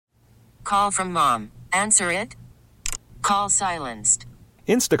Call from mom. Answer it. Call silenced.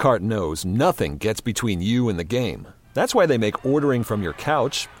 Instacart knows nothing gets between you and the game. That's why they make ordering from your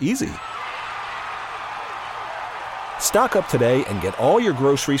couch easy. Stock up today and get all your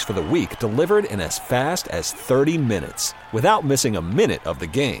groceries for the week delivered in as fast as 30 minutes without missing a minute of the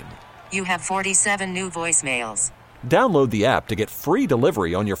game. You have 47 new voicemails. Download the app to get free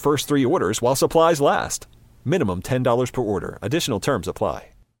delivery on your first 3 orders while supplies last. Minimum $10 per order. Additional terms apply.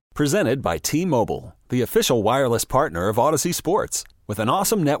 Presented by T-Mobile, the official wireless partner of Odyssey Sports. With an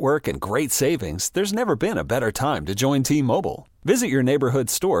awesome network and great savings, there's never been a better time to join T-Mobile. Visit your neighborhood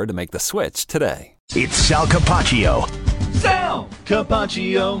store to make the switch today. It's Sal Capaccio. Sal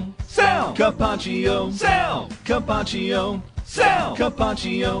Capaccio. Sal Capaccio. Sal Capaccio. Sal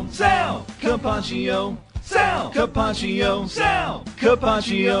Capaccio. Sal Capaccio. Sal Capaccio. Sal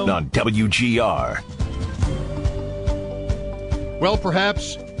Capaccio. On WGR. Well,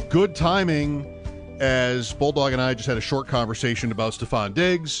 perhaps good timing, as Bulldog and I just had a short conversation about Stefon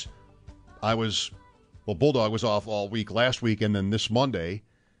Diggs. Bulldog was off all week last week and then this Monday,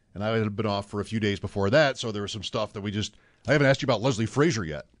 and I had been off for a few days before that, so there was some stuff that I haven't asked you about Leslie Frazier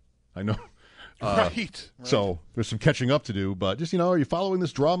yet. I know. Right. So there's some catching up to do, but just, are you following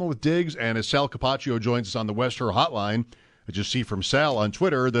this drama with Diggs? And as Sal Capaccio joins us on the West Her hotline, I just see from Sal on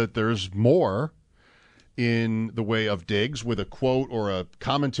Twitter that there's more in the way of Diggs with a quote or a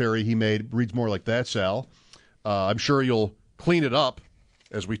commentary he made. Reads more like that, Sal. I'm sure you'll clean it up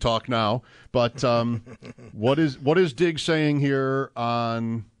as we talk now. But what is Diggs saying here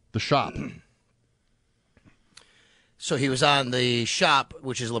on The Shop? So he was on The Shop,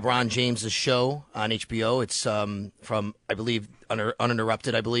 which is LeBron James' show on HBO. It's from, I believe,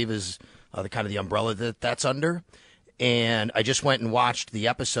 Uninterrupted, I believe, is the kind of the umbrella that's under. And I just went and watched the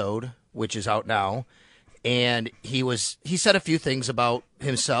episode, which is out now. And he said a few things about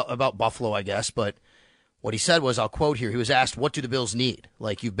himself, about Buffalo, I guess. But what he said was, I'll quote here, he was asked, what do the Bills need?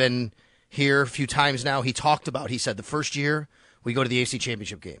 Like, you've been here a few times now. He said the first year we go to the AFC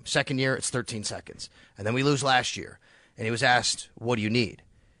Championship game. Second year, it's 13 seconds. And then we lose last year. And he was asked, what do you need?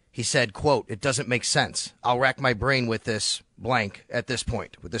 He said, quote, it doesn't make sense. I'll rack my brain with this blank at this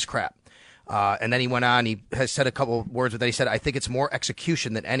point, with this crap. And then he went on, he has said a couple words with that. He said, I think it's more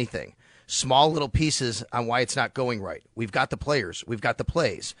execution than anything. Small little pieces on why it's not going right. We've got the players. We've got the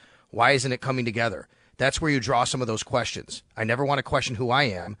plays. Why isn't it coming together? That's where you draw some of those questions. I never want to question who I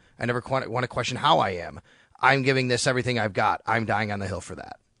am. I never want to question how I am. I'm giving this everything I've got. I'm dying on the hill for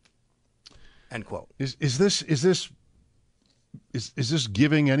that. End quote. Is this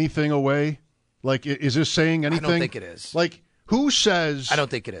giving anything away? Like, is this saying anything? I don't think it is. Like, who says? I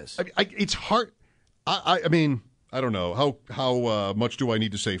don't think it is. It's hard. I mean, I don't know. How much do I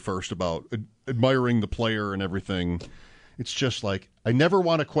need to say first about admiring the player and everything? It's just like, I never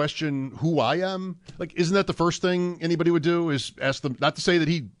want to question who I am. Like, isn't that the first thing anybody would do is ask them, not to say that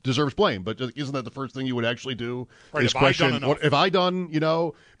he deserves blame, but isn't that the first thing you would actually do? Right, is question, what have I done,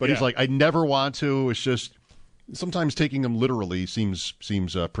 But he's like, I never want to. It's just, sometimes taking them literally seems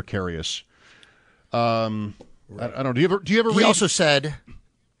precarious. I don't know. Do you ever read? He also said,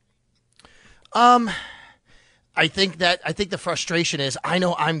 I think the frustration is, I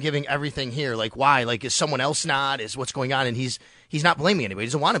know I'm giving everything here. Like, why? Like, is someone else not? Is what's going on? And he's not blaming anybody. He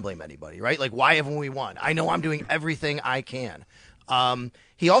doesn't want to blame anybody, right? Like, why haven't we won? I know I'm doing everything I can.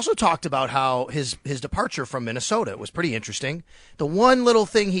 He also talked about how his departure from Minnesota was pretty interesting. The one little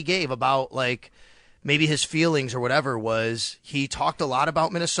thing he gave about, like, maybe his feelings or whatever was, he talked a lot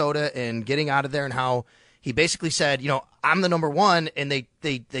about Minnesota and getting out of there, and how he basically said, I'm the number one, and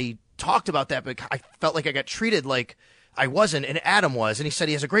they talked about that, but I felt like I got treated like I wasn't, and Adam was. And he said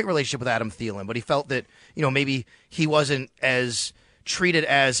he has a great relationship with Adam Thielen, but he felt that, maybe he wasn't as treated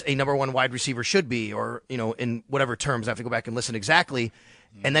as a number one wide receiver should be, or, in whatever terms. I have to go back and listen exactly.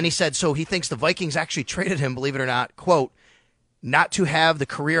 And then he said, so he thinks the Vikings actually traded him, believe it or not, quote, not to have the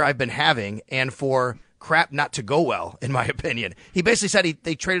career I've been having and for crap not to go well, in my opinion. He basically said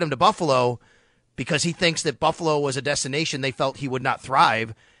they traded him to Buffalo because he thinks that Buffalo was a destination they felt he would not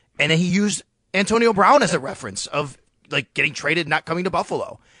thrive. And then he used Antonio Brown as a reference of, like, getting traded, not coming to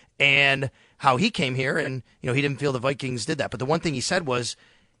Buffalo, and how he came here, and, he didn't feel the Vikings did that. But the one thing he said was,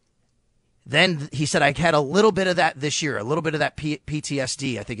 then he said, I had a little bit of that this year, a little bit of that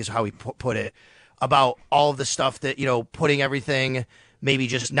PTSD, I think is how he put it, about all of the stuff that, putting everything maybe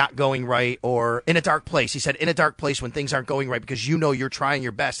just not going right, or in a dark place. He said, in a dark place when things aren't going right, because you're trying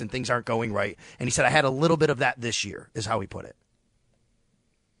your best and things aren't going right. And he said, I had a little bit of that this year, is how he put it.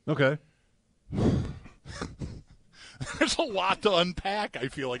 Okay. There's a lot to unpack, I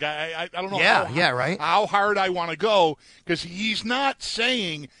feel like. I don't know right? how hard I want to go, because he's not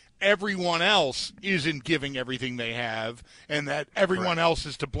saying everyone else isn't giving everything they have and that everyone else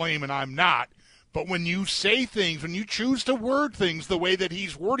is to blame and I'm not. But when you say things, when you choose to word things the way that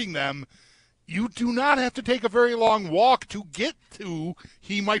he's wording them, you do not have to take a very long walk to get to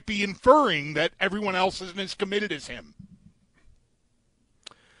he might be inferring that everyone else isn't as committed as him.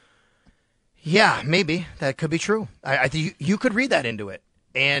 Yeah, maybe. That could be true. I think you could read that into it.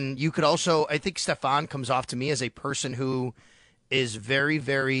 And you could also, I think Stefan comes off to me as a person who is very,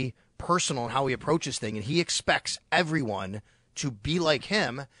 very personal in how he approaches things. And he expects everyone to be like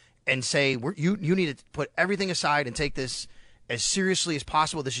him and say, you need to put everything aside and take this as seriously as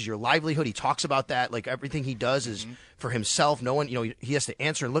possible. This is your livelihood. He talks about that. Like everything he does is for himself. No one, he has to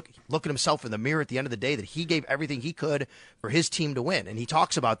answer and look at himself in the mirror at the end of the day that he gave everything he could for his team to win. And he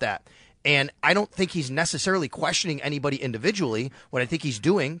talks about that. And I don't think he's necessarily questioning anybody individually. What I think he's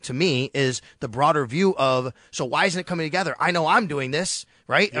doing, to me, is the broader view of, so why isn't it coming together? I know I'm doing this,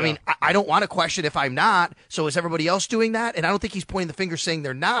 right? Yeah. I mean, I don't want to question if I'm not, so is everybody else doing that? And I don't think he's pointing the finger saying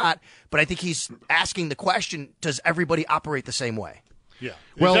they're not, but I think he's asking the question, does everybody operate the same way? Yeah.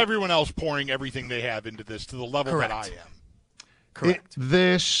 Is everyone else pouring everything they have into this to the level that I am? Correct.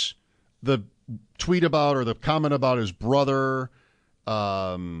 The tweet about or the comment about his brother,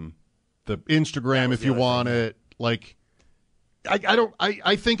 the Instagram, if you want it, like,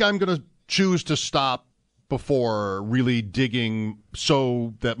 I think I'm going to choose to stop before really digging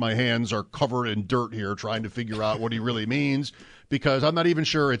so that my hands are covered in dirt here trying to figure out what he really means, because I'm not even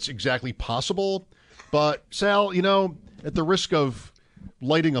sure it's exactly possible. But, Sal, at the risk of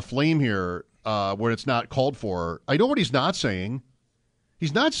lighting a flame here where it's not called for, I know what he's not saying.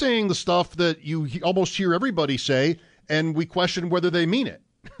 He's not saying the stuff that you almost hear everybody say, and we question whether they mean it.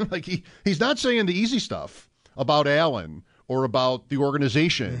 Like he's not saying the easy stuff about Allen or about the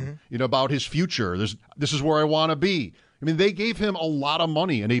organization, about his future. This is where I want to be. I mean, they gave him a lot of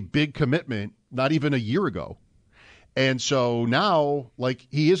money and a big commitment not even a year ago. And so now, like,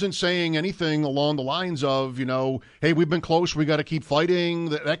 he isn't saying anything along the lines of, hey, we've been close, we got to keep fighting,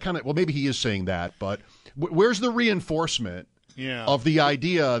 that kind of, well, maybe he is saying that, but where's the reinforcement of the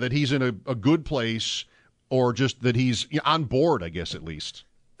idea that he's in a good place or just that he's on board, I guess, at least?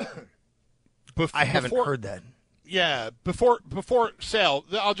 I haven't heard that. Yeah, before Sal,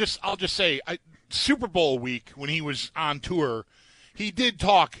 I'll just say, Super Bowl week when he was on tour, he did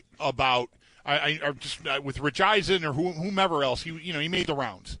talk about I just with Rich Eisen or whomever else. He made the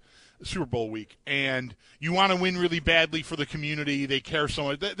rounds Super Bowl week, and you want to win really badly for the community. They care so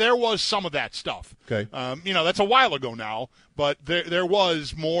much. There was some of that stuff. Okay, that's a while ago now, but there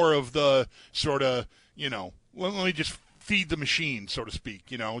was more of the sort of let me just feed the machine, so to speak,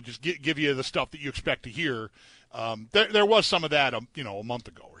 just give you the stuff that you expect to hear. There was some of that, a month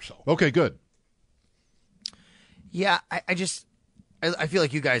ago or so. Okay, good. Yeah, I feel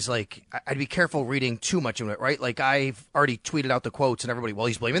like you guys, like, I'd be careful reading too much into it, right? Like, I've already tweeted out the quotes and everybody, well,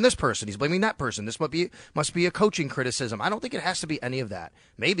 he's blaming this person, he's blaming that person. This must be a coaching criticism. I don't think it has to be any of that.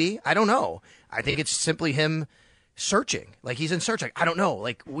 Maybe. I don't know. I think it's simply him searching. Like, he's in search. Like, I don't know.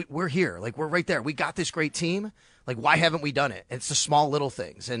 Like, we're here. Like, we're right there. We got this great team. Like, why haven't we done it? It's the small little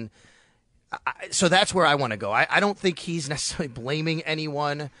things. And so that's where I want to go. I don't think he's necessarily blaming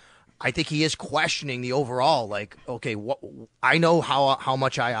anyone. I think he is questioning the overall, like, okay, I know how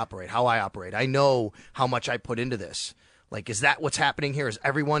much I operate, how I operate. I know how much I put into this. Like, is that what's happening here? Is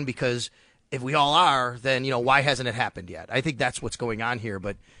everyone? Because if we all are, then, why hasn't it happened yet? I think that's what's going on here.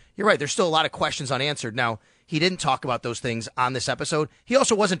 But you're right. There's still a lot of questions unanswered. Now, he didn't talk about those things on this episode. He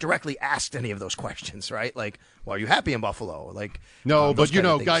also wasn't directly asked any of those questions, right? Like, well, are you happy in Buffalo? Like, no, but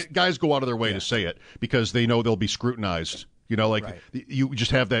guys go out of their way to say it because they know they'll be scrutinized. Right. You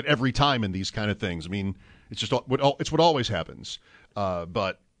just have that every time in these kind of things. I mean, it's what always happens.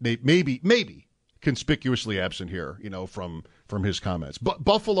 But maybe conspicuously absent here, from his comments. But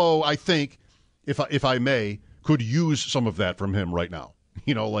Buffalo, I think, if I may, could use some of that from him right now.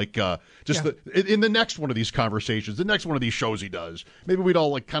 In the next one of these conversations, the next one of these shows he does, maybe we'd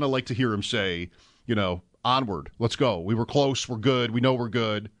all kind of like to hear him say, onward, let's go. We were close, we're good, we know we're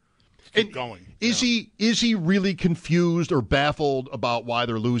good. Keep going. Is he really confused or baffled about why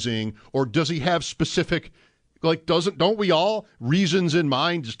they're losing, or does he have specific, don't we all, reasons in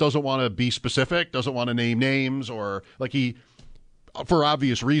mind, just doesn't want to be specific, doesn't want to name names, or he, for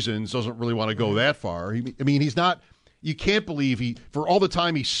obvious reasons, doesn't really want to go that far. He's not. You can't believe for all the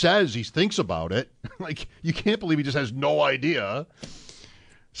time he says he thinks about it, you can't believe he just has no idea.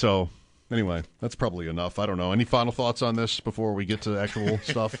 So, anyway, that's probably enough. I don't know. Any final thoughts on this before we get to actual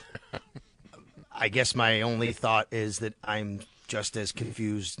stuff? I guess my only thought is that I'm just as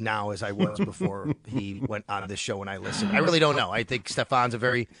confused now as I was before he went on this show and I listened. I really don't know. I think Stefan's a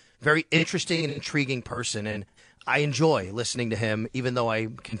very, very interesting and intriguing person, and I enjoy listening to him, even though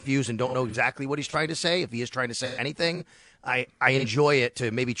I'm confused and don't know exactly what he's trying to say. If he is trying to say anything, I enjoy it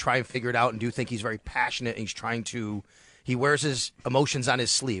to maybe try and figure it out, and do think he's very passionate, and he wears his emotions on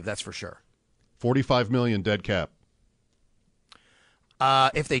his sleeve, that's for sure. $45 million dead cap.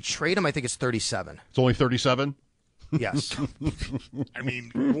 If they trade him, I think it's 37. It's only 37? Yes. I mean,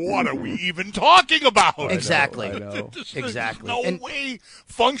 what are we even talking about? Exactly. I know. Exactly. There's no way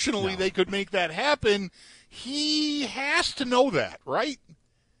functionally they could make that happen. He has to know that, right?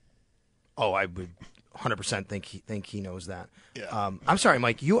 Oh, I would 100% think he knows that. Yeah. I'm sorry,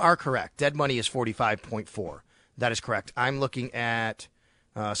 Mike. You are correct. Dead money is 45.4. That is correct. I'm looking at.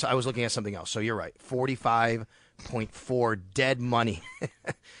 So I was looking at something else. So you're right. 45.4 dead money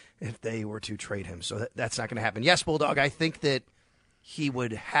if they were to trade him. So that's not going to happen. Yes, Bulldog. I think that he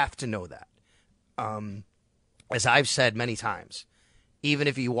would have to know that. As I've said many times, even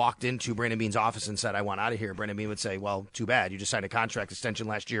if he walked into Brandon Beane's office and said, "I want out of here," Brandon Beane would say, "Well, too bad. You just signed a contract extension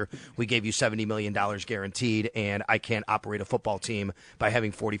last year. We gave you $70 million guaranteed, and I can't operate a football team by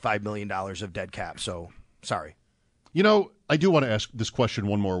having $45 million of dead cap. So, sorry." You know, I do want to ask this question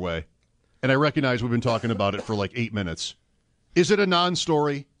one more way, and I recognize we've been talking about it for like 8 minutes. Is it a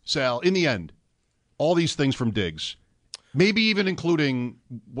non-story, Sal? In the end, all these things from Diggs, maybe even including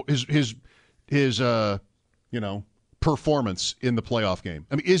his performance in the playoff game.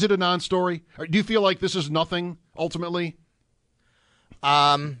 I mean, is it a non-story? Or do you feel like this is nothing ultimately?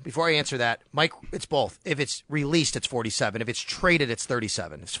 Before I answer that, Mike, it's both. If it's released, it's 47. If it's traded, it's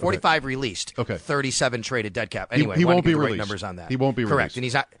 37. It's 45 released. Okay. 37 traded dead cap. Anyway, he won't be right released. Numbers on that. He won't be correct. released. And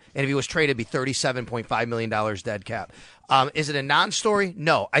he's not. And if he was traded, it'd be $37.5 million dead cap. Is it a non-story?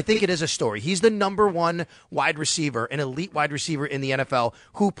 No, I think it is a story. He's the number one wide receiver, an elite wide receiver in the NFL,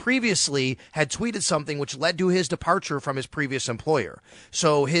 who previously had tweeted something which led to his departure from his previous employer.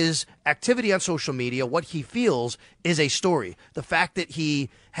 So his activity on social media, what he feels, is a story. The fact that he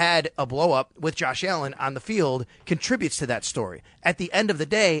had a blow-up with Josh Allen on the field contributes to that story. At the end of the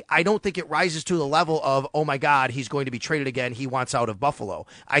day, I don't think it rises to the level of, oh my God, he's going to be traded again, he wants out of Buffalo.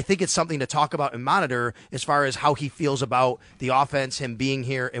 I think it's something to talk about and monitor as far as how he feels about the offense, him being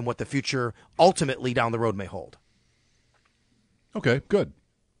here, and what the future ultimately down the road may hold. Okay, good.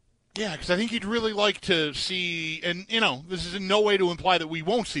 Yeah, because I think he'd really like to see, and, this is in no way to imply that we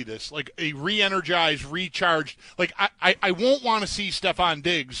won't see this, like a re-energized, recharged, like I won't want to see Stephon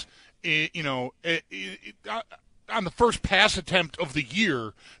Diggs, on the first pass attempt of the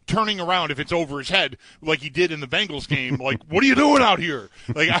year, turning around if it's over his head, like he did in the Bengals game. Like, what are you doing out here?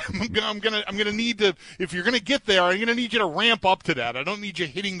 Like, I'm gonna need to. If you're gonna get there, I'm gonna need you to ramp up to that. I don't need you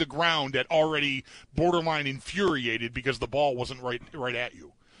hitting the ground at already borderline infuriated because the ball wasn't right at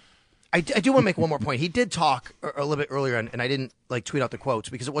you. I do want to make one more point. He did talk a little bit earlier, and I didn't tweet out the quotes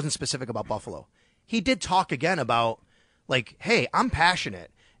because it wasn't specific about Buffalo. He did talk again about hey, I'm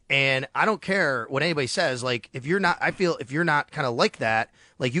passionate. And I don't care what anybody says. If you're not kind of like that,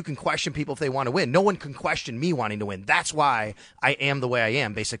 you can question people if they want to win. No one can question me wanting to win. That's why I am the way I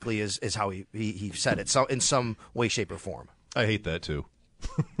am, basically, is how he said it. So in some way, shape, or form. I hate that too.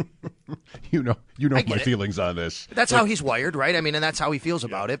 you know my feelings on this. That's how he's wired, right? I mean, and that's how he feels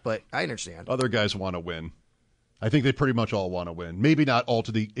about it, but I understand. Other guys want to win. I think they pretty much all want to win. Maybe not all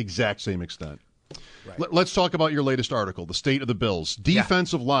to the exact same extent. Right. Let's talk about your latest article, the state of the Bills.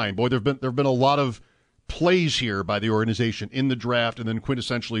 Defensive line. Boy, there've been a lot of plays here by the organization in the draft and then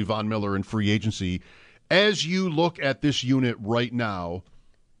quintessentially Von Miller in free agency. As you look at this unit right now,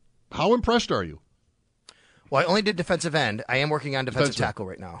 how impressed are you? Well, I only did defensive end. I am working on defensive tackle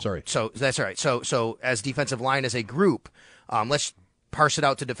right now. Sorry. So that's all right. So as defensive line as a group, let's parse it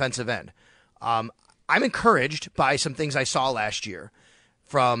out to defensive end. I'm encouraged by some things I saw last year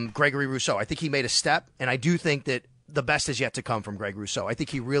from Gregory Rousseau. I think he made a step, and I do think that the best is yet to come from Greg Rousseau. I think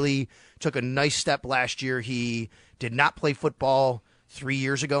he really took a nice step last year. He did not play football 3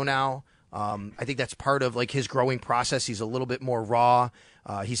 years ago now. I think that's part of his growing process. He's a little bit more raw.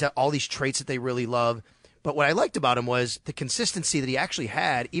 He's had all these traits that they really love. But what I liked about him was the consistency that he actually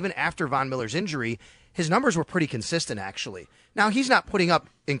had, even after Von Miller's injury. His numbers were pretty consistent, actually. Now, he's not putting up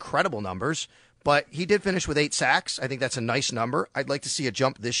incredible numbers, but he did finish with 8 sacks. I think that's a nice number. I'd like to see a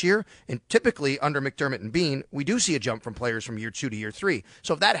jump this year. And typically, under McDermott and Beane, we do see a jump from players from year 2 to year 3.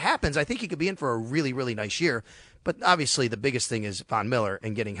 So if that happens, I think he could be in for a really, really nice year. But obviously, the biggest thing is Von Miller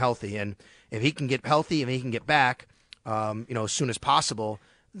and getting healthy. And if he can get healthy and he can get back, as soon as possible,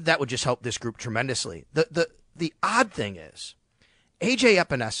 that would just help this group tremendously. The odd thing is, A.J.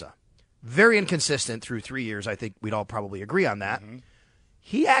 Epinesa, very inconsistent through 3 years. I think we'd all probably agree on that. Mm-hmm.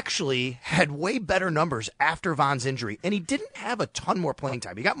 He actually had way better numbers after Von's injury, and he didn't have a ton more playing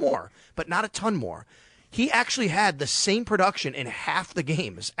time. He got more, but not a ton more. He actually had the same production in half the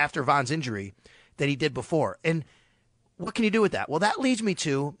games after Von's injury that he did before. And what can you do with that? Well, that leads me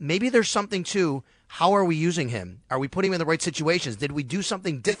to maybe there's something to how are we using him? Are we putting him in the right situations? Did we do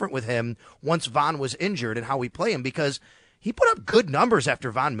something different with him once Von was injured and how we play him? Because he put up good numbers after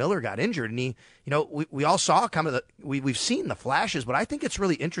Von Miller got injured, and he, we all saw kind of we've seen the flashes, but I think it's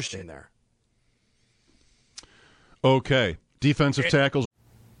really interesting there. Okay, defensive tackles.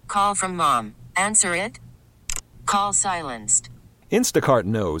 Call from mom. Answer it. Call silenced. Instacart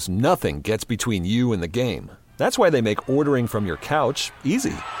knows nothing gets between you and the game. That's why they make ordering from your couch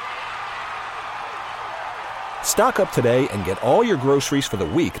easy. Stock up today and get all your groceries for the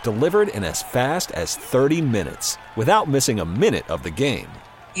week delivered in as fast as 30 minutes without missing a minute of the game.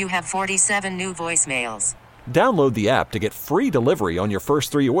 You have 47 new voicemails. Download the app to get free delivery on your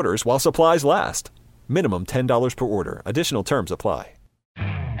first 3 orders while supplies last. Minimum $10 per order. Additional terms apply.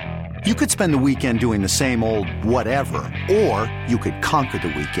 You could spend the weekend doing the same old whatever, or you could conquer the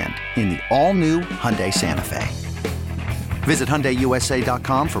weekend in the all-new Hyundai Santa Fe. Visit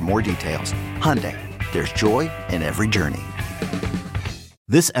HyundaiUSA.com for more details. Hyundai. There's joy in every journey.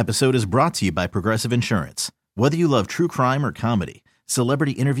 This episode is brought to you by Progressive Insurance. Whether you love true crime or comedy,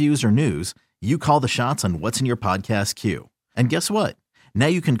 celebrity interviews or news, you call the shots on what's in your podcast queue. And guess what? Now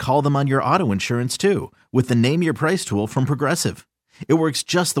you can call them on your auto insurance too with the Name Your Price tool from Progressive. It works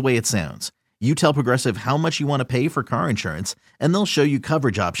just the way it sounds. You tell Progressive how much you want to pay for car insurance, and they'll show you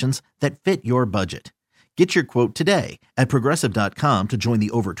coverage options that fit your budget. Get your quote today at Progressive.com to join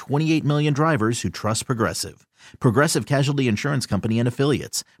the over 28 million drivers who trust Progressive. Progressive Casualty Insurance Company and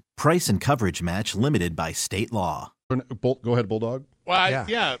Affiliates. Price and coverage match limited by state law. Go ahead, Bulldog. Well,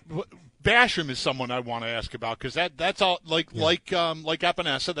 yeah. Basham is someone I want to ask about because that's all like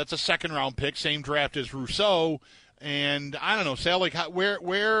Epinesa. That's a second-round pick, same draft as Rousseau. And I don't know, Sal, like where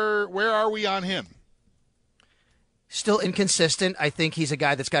are we on him? Still inconsistent. I think he's a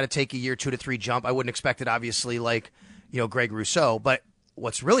guy that's got to take a year, 2 to 3 jump. I wouldn't expect it, obviously, like, Greg Rousseau. But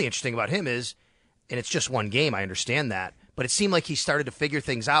what's really interesting about him is, and it's just one game, I understand that, but it seemed like he started to figure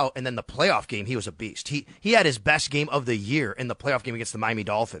things out, and then the playoff game, he was a beast. He had his best game of the year in the playoff game against the Miami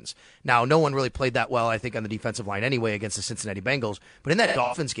Dolphins. Now, no one really played that well, I think, on the defensive line anyway against the Cincinnati Bengals. But in that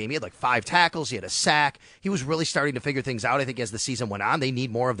Dolphins game, he had like 5 tackles, he had a sack. He was really starting to figure things out, I think, as the season went on. They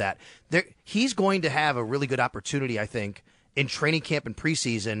need more of that. He's going to have a really good opportunity, I think, in training camp and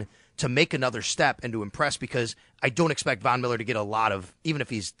preseason to make another step and to impress, because I don't expect Von Miller to get a lot of, even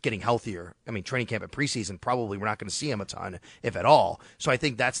if he's getting healthier. I mean, training camp and preseason, probably we're not going to see him a ton, if at all. So I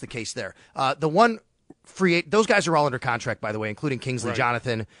think that's the case there. The one those guys are all under contract, by the way, including Kingsley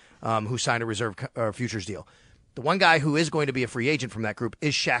Jonathan, who signed a reserve futures deal. The one guy who is going to be a free agent from that group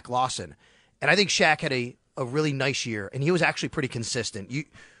is Shaq Lawson. And I think Shaq had a really nice year, and he was actually pretty consistent.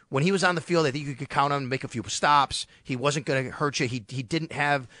 When he was on the field, I think you could count on him to make a few stops. He wasn't going to hurt you. He didn't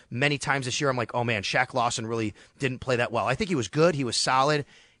have many times this year. I'm like, oh, man, Shaq Lawson really didn't play that well. I think he was good. He was solid.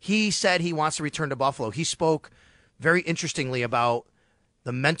 He said he wants to return to Buffalo. He spoke very interestingly about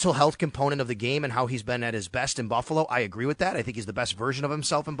the mental health component of the game and how he's been at his best in Buffalo. I agree with that. I think he's the best version of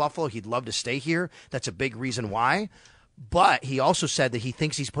himself in Buffalo. He'd love to stay here. That's a big reason why. But he also said that he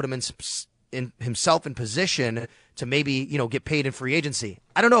thinks he's put him in himself in position to maybe, get paid in free agency.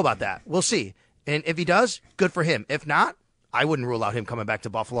 I don't know about that. We'll see. And if he does, good for him. If not, I wouldn't rule out him coming back to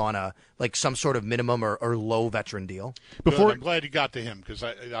Buffalo on some sort of minimum or low veteran deal. I'm glad you got to him because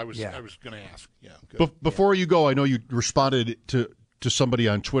I was going to ask. Yeah. Before you go, I know you responded to somebody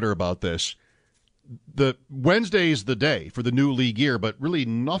on Twitter about this. The Wednesday's the day for the new league year, but really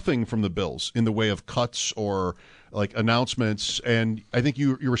nothing from the Bills in the way of cuts or like announcements. And I think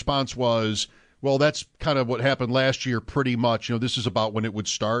your response was, well, that's kind of what happened last year pretty much. This is about when it would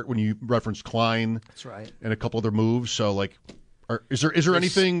start, when you referenced Klein. That's right. And a couple other moves. So, like, is there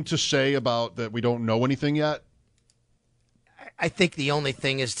anything to say about that we don't know anything yet? I think the only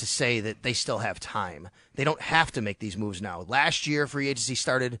thing is to say that they still have time. They don't have to make these moves now. Last year, free agency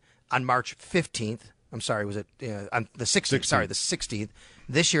started on March 15th. I'm sorry, was it on the 16th? Sorry, the 16th.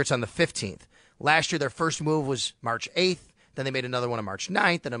 This year, it's on the 15th. Last year, their first move was March 8th. Then they made another one on March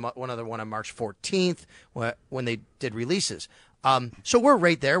 9th and one other one on March 14th when they did releases. So we're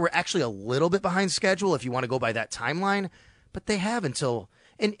right there. We're actually a little bit behind schedule if you want to go by that timeline. But they have until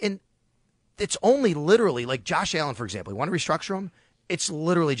 – and it's only literally – like Josh Allen, for example. You want to restructure him? It's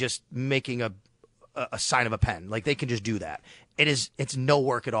literally just making a sign of a pen. Like they can just do that. It's no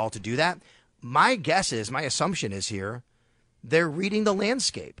work at all to do that. My assumption is here, they're reading the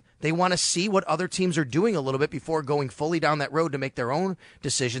landscape. They want to see what other teams are doing a little bit before going fully down that road to make their own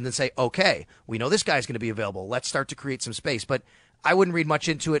decisions and say, okay, we know this guy's going to be available. Let's start to create some space. But I wouldn't read much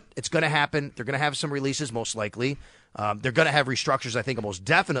into it. It's going to happen. They're going to have some releases, most likely. They're going to have restructures, I think, most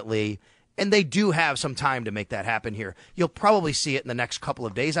definitely. And they do have some time to make that happen here. You'll probably see it in the next couple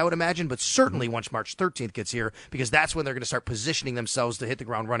of days, I would imagine, but certainly once March 13th gets here, because that's when they're going to start positioning themselves to hit the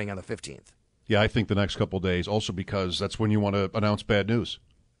ground running on the 15th. Yeah, I think the next couple of days, also because that's when you want to announce bad news.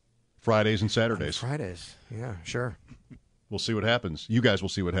 Fridays and Saturdays. Fridays, yeah, sure. We'll see what happens. You guys will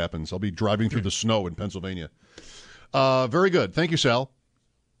see what happens. I'll be driving through the snow in Pennsylvania. Very good. Thank you, Sal.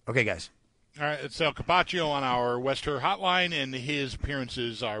 Okay, guys. All right, it's Sal Capaccio on our West Her Hotline, and his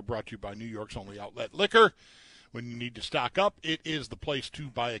appearances are brought to you by New York's only outlet liquor. When you need to stock up, it is the place to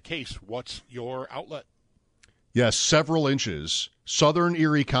buy a case. What's your outlet? Yes, several inches. Southern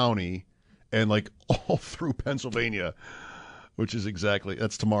Erie County and like all through Pennsylvania, which is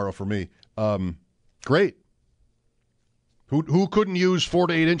that's tomorrow for me. Great. Who couldn't use 4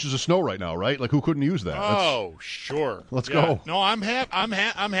 to 8 inches of snow right now, right? Like, who couldn't use that? Sure. Let's go. No, I'm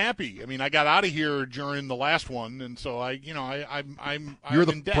happy. I mean, I got out of here during the last one, and so I'm You're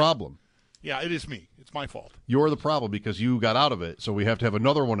the in debt. problem. Yeah, it is me. It's my fault. You're the problem because you got out of it, so we have to have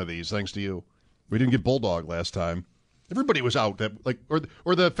another one of these thanks to you. We didn't get Bulldog last time. Everybody was out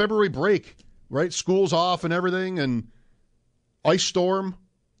or the February break, right? School's off and everything, and ice storm.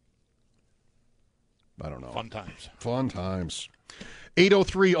 I don't know. Fun times.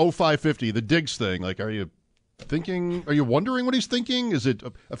 803-0550, the Diggs thing. Like, are you wondering what he's thinking? Is it,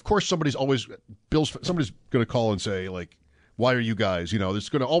 of course, somebody's going to call and say, like, why are you guys, there's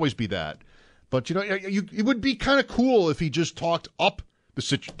going to always be that. But, it would be kind of cool if he just talked up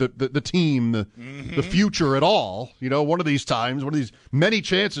the team, the future at all, one of these times, one of these many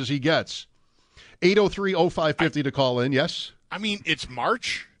chances he gets. 803-0550 to call in, yes? I mean, it's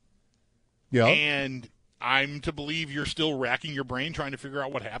March. Yeah. And I'm to believe you're still racking your brain trying to figure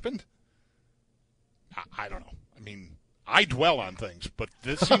out what happened? I don't know. I mean, I dwell on things, but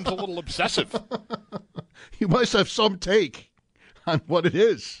this seems a little obsessive. You must have some take on what it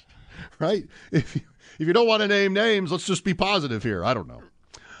is, right? If you don't want to name names, let's just be positive here. I don't know.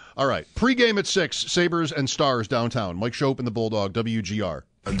 All right. Pre-game at 6, Sabres and Stars downtown. Mike Schopp and the Bulldog, WGR.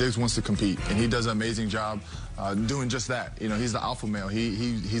 Diggs wants to compete, and he does an amazing job doing just that. He's the alpha male.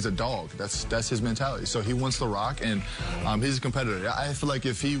 He's a dog. That's his mentality. So he wants to rock, and he's a competitor. I feel like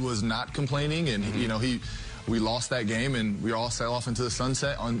if he was not complaining, and we lost that game, and we all sail off into the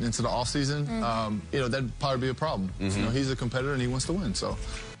sunset into the off season, that'd probably be a problem. He's a competitor, and he wants to win. So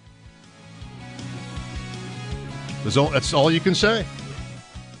that's all you can say.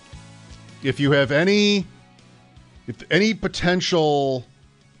 If you have any potential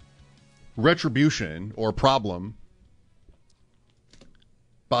retribution or problem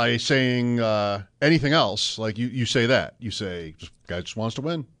by saying anything else, like you say that. You say, guy just wants to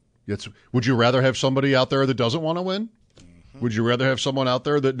win. Would you rather have somebody out there that doesn't want to win? Would you rather have someone out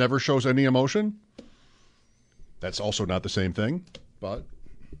there that never shows any emotion? That's also not the same thing, but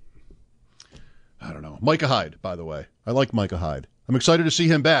I don't know. Micah Hyde, by the way. I like Micah Hyde. I'm excited to see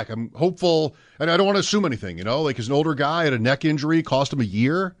him back. I'm hopeful, and I don't want to assume anything, like he's an older guy, had a neck injury, cost him a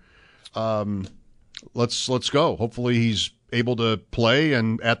year. Let's go. Hopefully he's able to play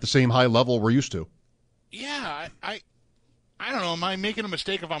and at the same high level we're used to. Yeah, I don't know. Am I making a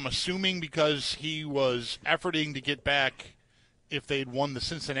mistake if I'm assuming because he was efforting to get back if they'd won the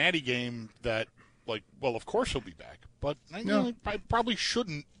Cincinnati game that, of course he'll be back. But I probably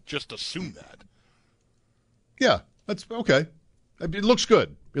shouldn't just assume that. Yeah, that's okay. It looks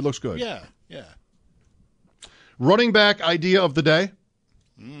good. Yeah. Running back idea of the day.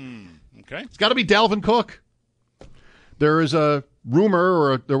 Okay. It's got to be Dalvin Cook. There is a rumor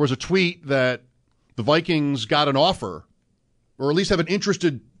or there was a tweet that the Vikings got an offer or at least have an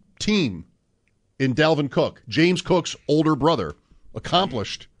interested team in Dalvin Cook, James Cook's older brother,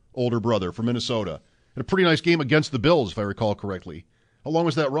 accomplished older brother from Minnesota. Had a pretty nice game against the Bills, if I recall correctly. How long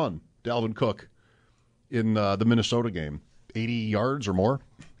was that run, Dalvin Cook, in the Minnesota game? 80 yards or more?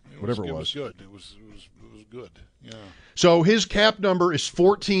 Whatever it was. It was good. It was good. Yeah. So his cap number is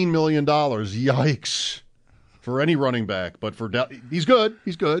 $14 million. Yikes. For any running back. But he's good.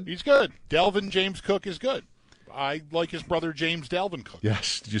 He's good. He's good. Dalvin James Cook is good. I like his brother James Dalvin Cook.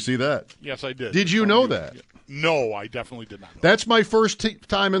 Yes. Did you see that? Yes, I did. Did you know that? No, I definitely did not know That's my first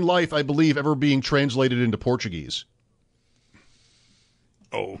time in life, I believe, ever being translated into Portuguese.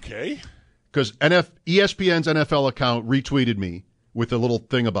 Okay. Because ESPN's NFL account retweeted me with a little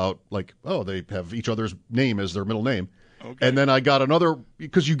thing about, they have each other's name as their middle name. Okay. And then I got another,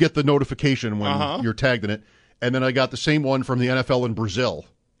 because you get the notification when you're tagged in it, and then I got the same one from the NFL in Brazil.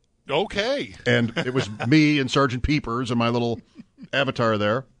 Okay. And it was me and Sergeant Peepers and my little avatar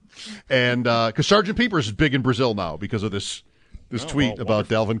there. And because Sergeant Peepers is big in Brazil now because of this tweet about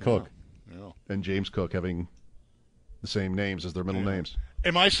Dalvin Cook and James Cook having the same names as their middle names.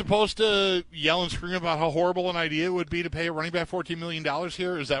 Am I supposed to yell and scream about how horrible an idea it would be to pay a running back $14 million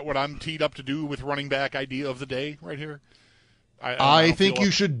here? Is that what I'm teed up to do with running back idea of the day right here? I think you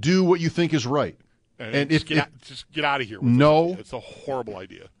should do what you think is right. And just get out of here with no, this idea. It's a horrible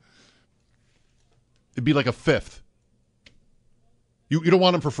idea. It'd be like a fifth. You don't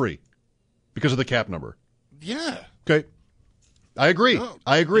want him for free because of the cap number. Yeah. Okay. I agree. No,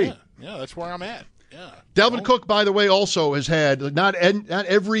 I agree. Yeah, that's where I'm at. Yeah. Dalvin Cook, by the way, also has had not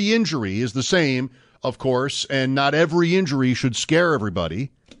every injury is the same, of course, and not every injury should scare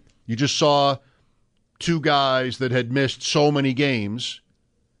everybody. You just saw two guys that had missed so many games,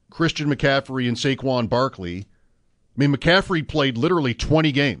 Christian McCaffrey and Saquon Barkley. I mean, McCaffrey played literally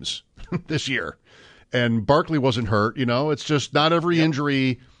 20 games this year, and Barkley wasn't hurt. You know, it's just not every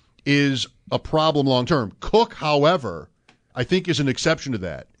injury is a problem long term. Cook, however, I think is an exception to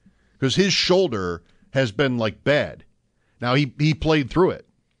that because his shoulder has been like bad. Now he played through it,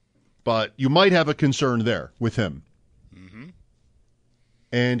 but you might have a concern there with him. Mm-hmm.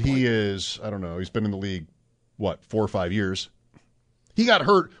 And he is, I don't know, he's been in the league, 4 or 5 years. He got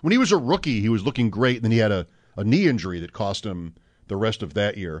hurt when he was a rookie. He was looking great, and then he had a knee injury that cost him the rest of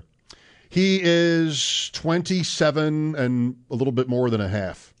that year. He is 27 and a little bit more than a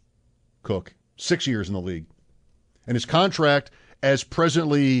half, Cook. 6 years in the league. And his contract, as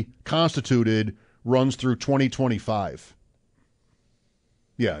presently constituted, runs through 2025.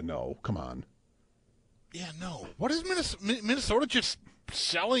 Yeah, no, come on. Yeah, no. What is Minnesota just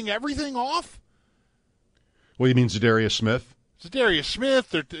selling everything off? Well, you mean Zadarius Smith? Zadarius Smith,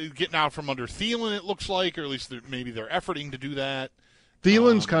 they're getting out from under Thielen, it looks like, or at least maybe they're efforting to do that.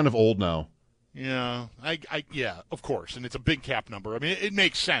 Thielen's kind of old now. Yeah, yeah, of course, and it's a big cap number. I mean, it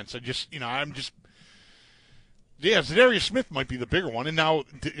makes sense. Yeah, Zadarius Smith might be the bigger one, and now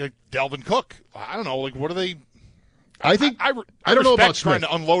Dalvin Cook. I don't know, what are they? I don't know about Smith. Trying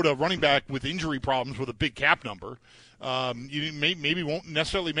to unload a running back with injury problems with a big cap number. You maybe won't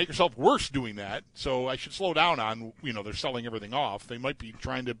necessarily make yourself worse doing that. So I should slow down on they're selling everything off. They might be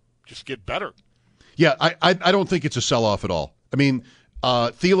trying to just get better. Yeah, I don't think it's a sell-off at all. I mean,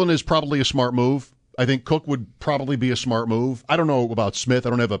 Thielen is probably a smart move. I think Cook would probably be a smart move. I don't know about Smith.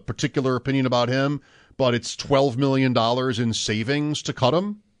 I don't have a particular opinion about him, but it's $12 million in savings to cut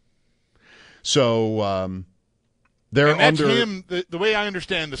him. So they're and that's under him. The way I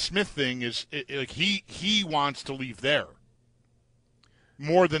understand the Smith thing is he wants to leave there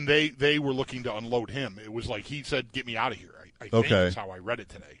more than they were looking to unload him. It was like he said, "Get me out of here." I think that's how I read it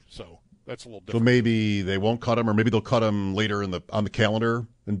today. So that's a little different. So maybe they won't cut him, or maybe they'll cut him later on the calendar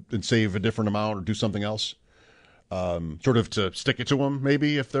and save a different amount or do something else, sort of to stick it to him.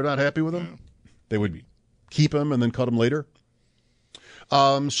 Maybe if they're not happy with him, they would keep him and then cut him later.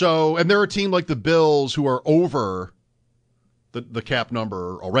 And they're a team like the Bills who are over the cap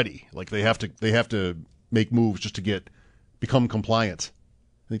number already. Like they have to make moves just to become compliant.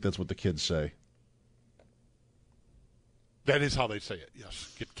 I think that's what the kids say. That is how they say it.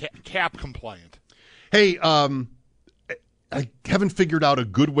 Yes, get cap compliant. Hey, I haven't figured out a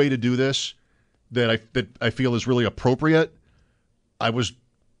good way to do this that I feel is really appropriate. I was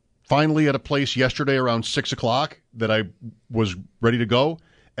finally at a place yesterday around 6 o'clock that I was ready to go,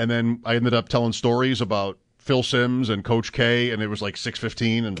 and then I ended up telling stories about Phil Simms and Coach K, and it was like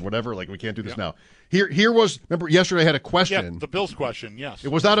 6:15 and whatever. Like, we can't do this now. Here was, remember yesterday I had a question. Yeah, the Bills question, yes.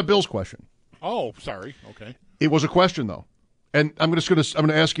 It was not a Bills question. Oh, sorry. Okay. It was a question though, and I'm going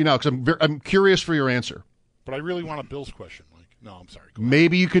to ask you now because I'm curious for your answer. But I really want a Bills question, Mike. No, I'm sorry.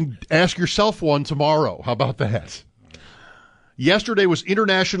 Maybe you can ask yourself one tomorrow. How about that? Right. Yesterday was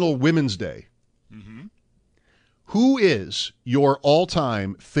International Women's Day. Mm-hmm. Who is your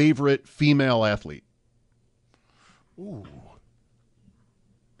all-time favorite female athlete? Ooh.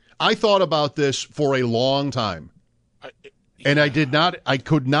 I thought about this for a long time, and I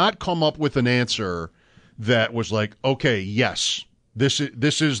could not come up with an answer that was like, okay, yes, this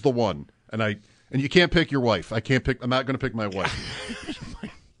is the one. And you can't pick your wife. I'm not going to pick my wife.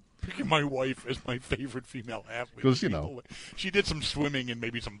 Picking my wife as my favorite female athlete. Because, she did some swimming and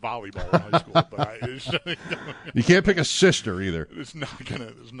maybe some volleyball in high school. But you can't pick a sister either. It's not gonna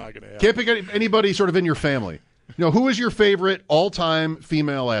happen. Can't pick anybody sort of in your family. Who is your favorite all-time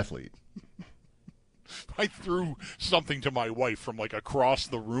female athlete? I threw something to my wife from across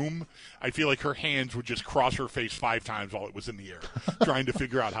the room. I feel like her hands would just cross her face 5 times while it was in the air, trying to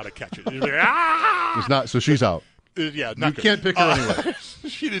figure out how to catch it. Like, It's not. So she's out. Yeah, you can't pick her anyway.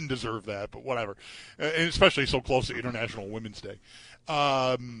 She didn't deserve that, but whatever. And especially so close to International Women's Day.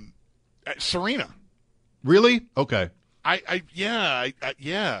 Serena. Really? Okay. I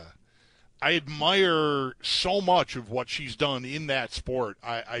admire so much of what she's done in that sport.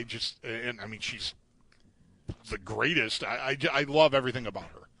 I mean, she's the greatest. I love everything about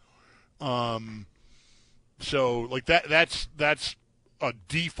her. So like that's a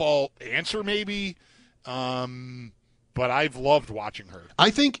default answer maybe. But I've loved watching her. I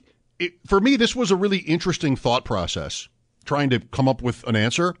think for me, this was a really interesting thought process, trying to come up with an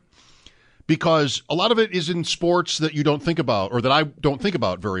answer, because a lot of it is in sports that you don't think about, or that I don't think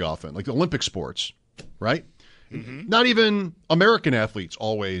about very often, like the Olympic sports, right? Mm-hmm. Not even American athletes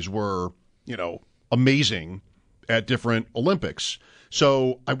always were, amazing at different Olympics.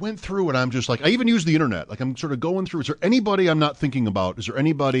 So I went through and I'm just like, I even used the internet. Like I'm sort of going through, is there anybody I'm not thinking about? Is there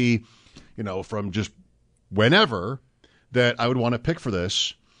anybody, from just whenever that I would want to pick for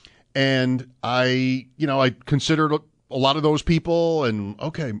this? And I considered a lot of those people, and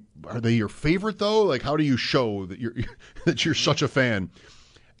okay, are they your favorite though? Like, how do you show that you're such a fan?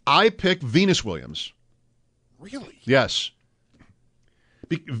 I picked Venus Williams. Really? Yes.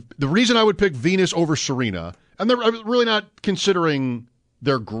 The reason I would pick Venus over Serena, and I'm really not considering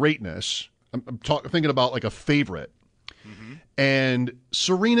their greatness. I'm thinking about like a favorite. Mm-hmm. And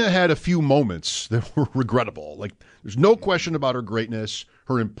Serena had a few moments that were regrettable. Like, there's no question about her greatness,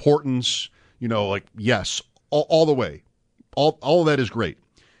 her importance, yes, all the way. All of that is great.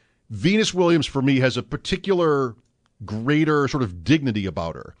 Venus Williams, for me, has a particular greater sort of dignity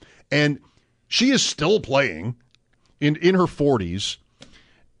about her. And she is still playing in her 40s.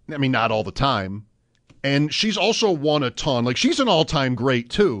 I mean, not all the time. And she's also won a ton. Like, she's an all-time great,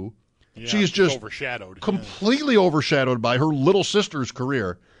 too. Yeah, she's just completely overshadowed by her little sister's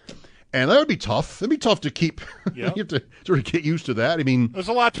career. And that would be tough. That'd be tough to keep. Yep. You have to sort of get used to that. I mean, there's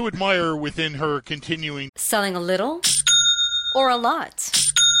a lot to admire within her continuing. Selling a little or a lot?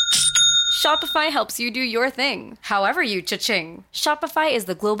 Shopify helps you do your thing, however you cha-ching. Shopify is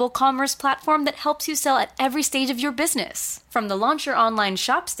the global commerce platform that helps you sell at every stage of your business. From the launch your online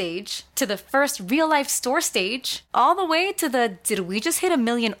shop stage, to the first real-life store stage, all the way to the did we just hit 1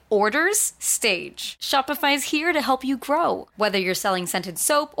 million orders stage. Shopify's here to help you grow. Whether you're selling scented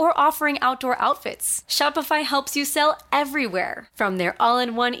soap or offering outdoor outfits, Shopify helps you sell everywhere. From their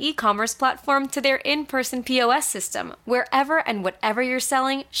all-in-one e-commerce platform to their in-person POS system, wherever and whatever you're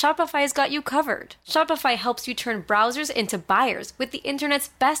selling, Shopify's got you covered. Shopify helps you turn browsers into buyers with the internet's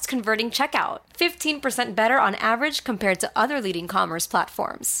best converting checkout. 15% better on average compared to other leading commerce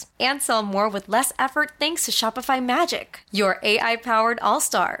platforms. And sell more with less effort thanks to Shopify Magic, your AI-powered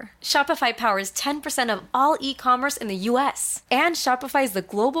all-star. Shopify powers 10% of all e-commerce in the U.S. And Shopify is the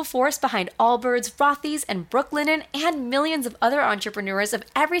global force behind Allbirds, Rothy's, and Brooklinen, and millions of other entrepreneurs of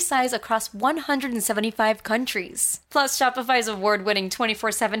every size across 175 countries. Plus, Shopify's award-winning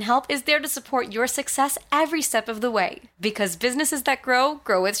 24/7 help is there to support your success every step of the way. Because businesses that grow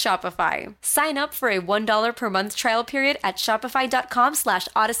with Shopify. Sign up for a $1 per month trial period at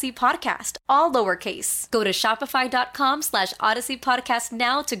shopify.com/Odyssey Podcast, all lowercase. Go to shopify.com/Odyssey Podcast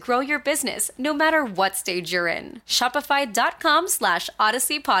now to grow your business, no matter what stage you're in.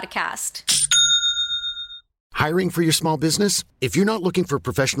 Shopify.com/Odyssey Podcast. Hiring for your small business? If you're not looking for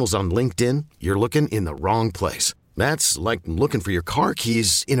professionals on LinkedIn, you're looking in the wrong place. That's like looking for your car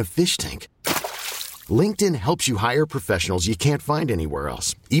keys in a fish tank. LinkedIn helps you hire professionals you can't find anywhere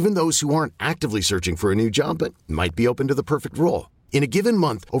else, even those who aren't actively searching for a new job but might be open to the perfect role. In a given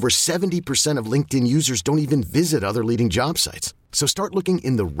month, over 70% of LinkedIn users don't even visit other leading job sites. So start looking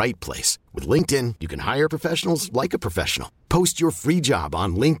in the right place. With LinkedIn, you can hire professionals like a professional. Post your free job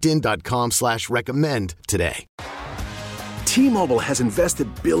on linkedin.com/recommend today. T-Mobile has invested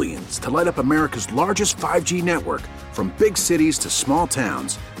billions to light up America's largest 5G network, from big cities to small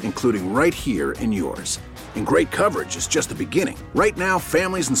towns, including right here in yours. And great coverage is just the beginning. Right now,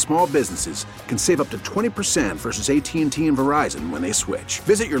 families and small businesses can save up to 20% versus AT&T and Verizon when they switch.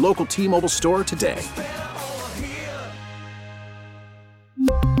 Visit your local T-Mobile store today.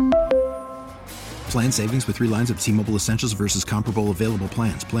 Plan savings with 3 lines of T-Mobile Essentials versus comparable available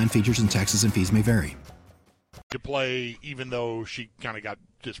plans. Plan features and taxes and fees may vary. To play, even though she kind of got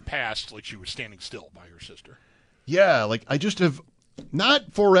just passed, like she was standing still by her sister. Yeah, like I just have,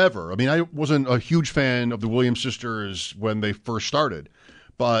 not forever. I mean, I wasn't a huge fan of the Williams sisters when they first started,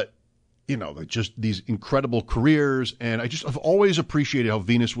 but, just these incredible careers. And I've always appreciated how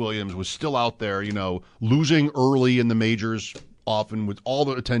Venus Williams was still out there, losing early in the majors, often with all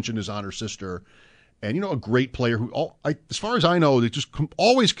the attention is on her sister. And, a great player who, as far as I know, they just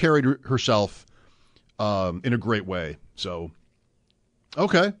always carried herself in a great way. So,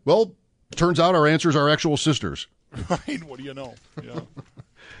 okay. Well, turns out our answers are actual sisters. Right? What do you know? Yeah.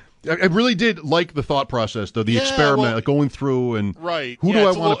 I really did like the thought process, though, the experiment, like going through and right. Who do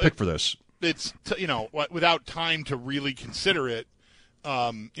I want to pick for this? It's, without time to really consider it,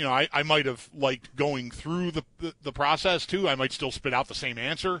 I might have liked going through the process, too. I might still spit out the same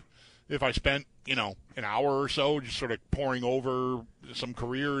answer if I spent, an hour or so just sort of poring over some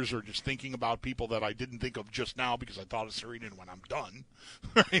careers or just thinking about people that I didn't think of just now because I thought of Serena when I'm done.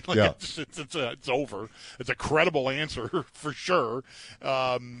 Right? Like it's over. It's a credible answer for sure.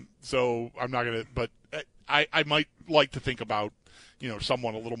 So I'm not going to – but I might like to think about,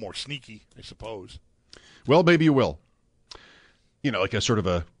 someone a little more sneaky, I suppose. Well, maybe you will. Like a sort of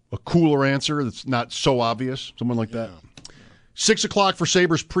a cooler answer that's not so obvious, someone like that. 6 o'clock for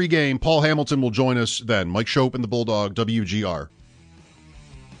Sabres pregame. Paul Hamilton will join us then. Mike Schopp and the Bulldog, WGR.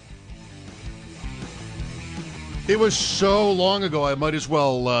 It was so long ago, I might as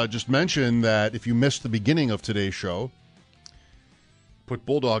well just mention that if you missed the beginning of today's show, put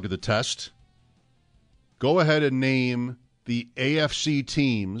Bulldog to the test. Go ahead and name the AFC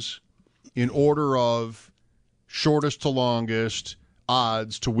teams in order of shortest to longest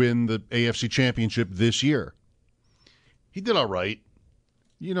odds to win the AFC Championship this year. He did all right.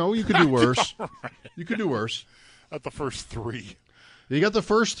 You could do worse. Right. You could do worse. At the first three. You got the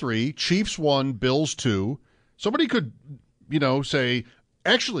first three. Chiefs 1, Bills 2. Somebody could, say,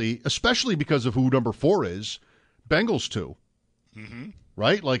 actually, especially because of who number 4 is, Bengals 2. Mm-hmm.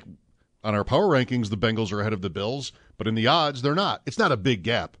 Right? Like, on our power rankings, the Bengals are ahead of the Bills, but in the odds, they're not. It's not a big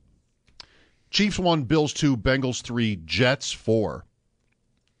gap. Chiefs 1, Bills 2, Bengals 3, Jets 4.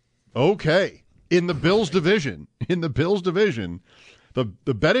 Okay. In the Bills division, the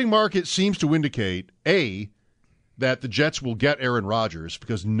betting market seems to indicate, A, that the Jets will get Aaron Rodgers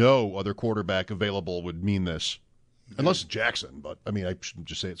because no other quarterback available would mean this. Unless Jackson, but, I shouldn't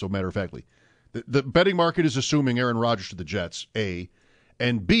just say it so matter-of-factly. The betting market is assuming Aaron Rodgers to the Jets, A,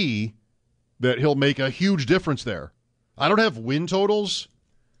 and B, that he'll make a huge difference there. I don't have win totals,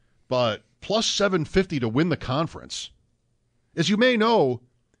 but plus 750 to win the conference. As you may know,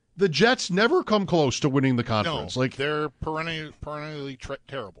 the Jets never come close to winning the conference. No, they're perennially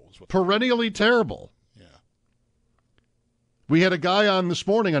terrible. Perennially terrible. Yeah. We had a guy on this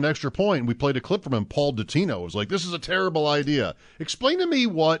morning on Extra Point, and we played a clip from him, Paul Dottino. Was like, this is a terrible idea. Explain to me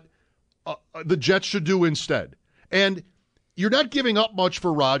what the Jets should do instead. And you're not giving up much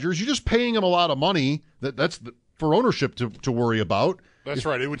for Rodgers. You're just paying him a lot of money. That's for ownership to worry about. That's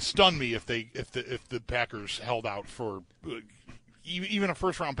right. It would stun me if the Packers held out for even a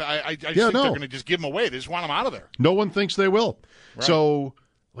first round. I think they're going to just give him away. They just want him out of there. No one thinks they will. Right. So,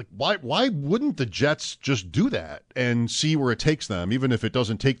 why wouldn't the Jets just do that and see where it takes them? Even if it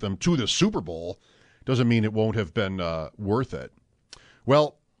doesn't take them to the Super Bowl, doesn't mean it won't have been worth it.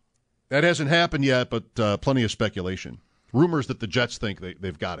 Well, that hasn't happened yet, but plenty of speculation. Rumors that the Jets think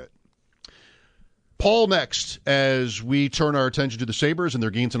they've got it. Paul next, as we turn our attention to the Sabres and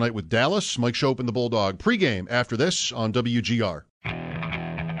their game tonight with Dallas. Mike Schopp and the Bulldog pregame after this on WGR.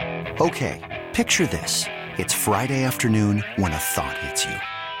 Okay, picture this. It's Friday afternoon when a thought hits you.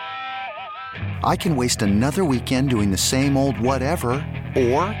 I can waste another weekend doing the same old whatever,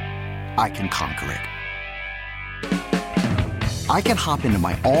 or I can conquer it. I can hop into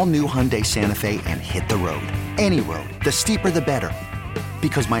my all-new Hyundai Santa Fe and hit the road. Any road. The steeper, the better.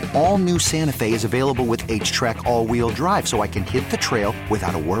 Because my all-new Santa Fe is available with H-Track all-wheel drive, so I can hit the trail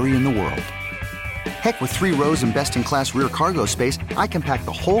without a worry in the world. Heck, with 3 rows and best-in-class rear cargo space, I can pack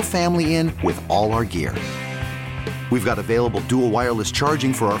the whole family in with all our gear. We've got available dual wireless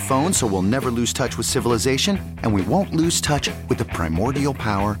charging for our phones, so we'll never lose touch with civilization, and we won't lose touch with the primordial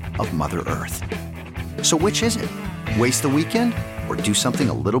power of Mother Earth. So which is it? Waste the weekend or do something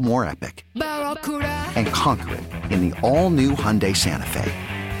a little more epic? And conquer it in the all-new Hyundai Santa Fe.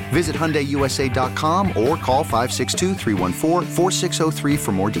 Visit HyundaiUSA.com or call 562-314-4603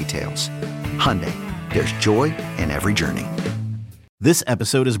 for more details. Hyundai, there's joy in every journey. This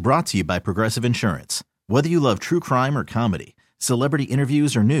episode is brought to you by Progressive Insurance. Whether you love true crime or comedy, celebrity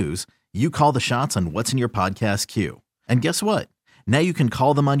interviews or news, you call the shots on what's in your podcast queue. And guess what? Now you can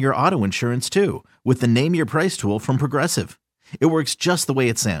call them on your auto insurance too with the Name Your Price tool from Progressive. It works just the way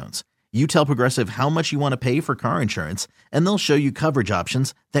it sounds. You tell Progressive how much you want to pay for car insurance, and they'll show you coverage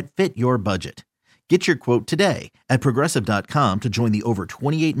options that fit your budget. Get your quote today at Progressive.com to join the over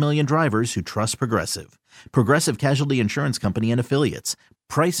 28 million drivers who trust Progressive. Progressive Casualty Insurance Company and Affiliates.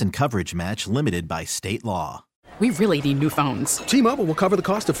 Price and coverage match limited by state law. We really need new phones. T-Mobile will cover the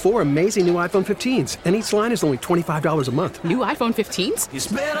cost of 4 amazing new iPhone 15s, and each line is only $25 a month. New iPhone 15s? It's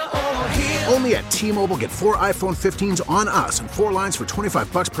better over here. Only at T-Mobile, get 4 iPhone 15s on us and 4 lines for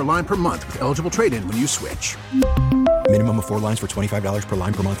 $25 per line per month with eligible trade-in when you switch. Minimum of 4 lines for $25 per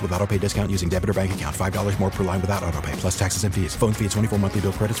line per month with autopay discount using debit or bank account. $5 more per line without autopay, plus taxes and fees. Phone fee at 24 monthly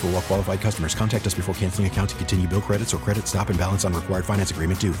bill credits for well-qualified customers. Contact us before canceling account to continue bill credits or credit stop and balance on required finance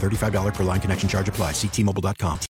agreement due. $35 per line connection charge applies. See T-Mobile.com.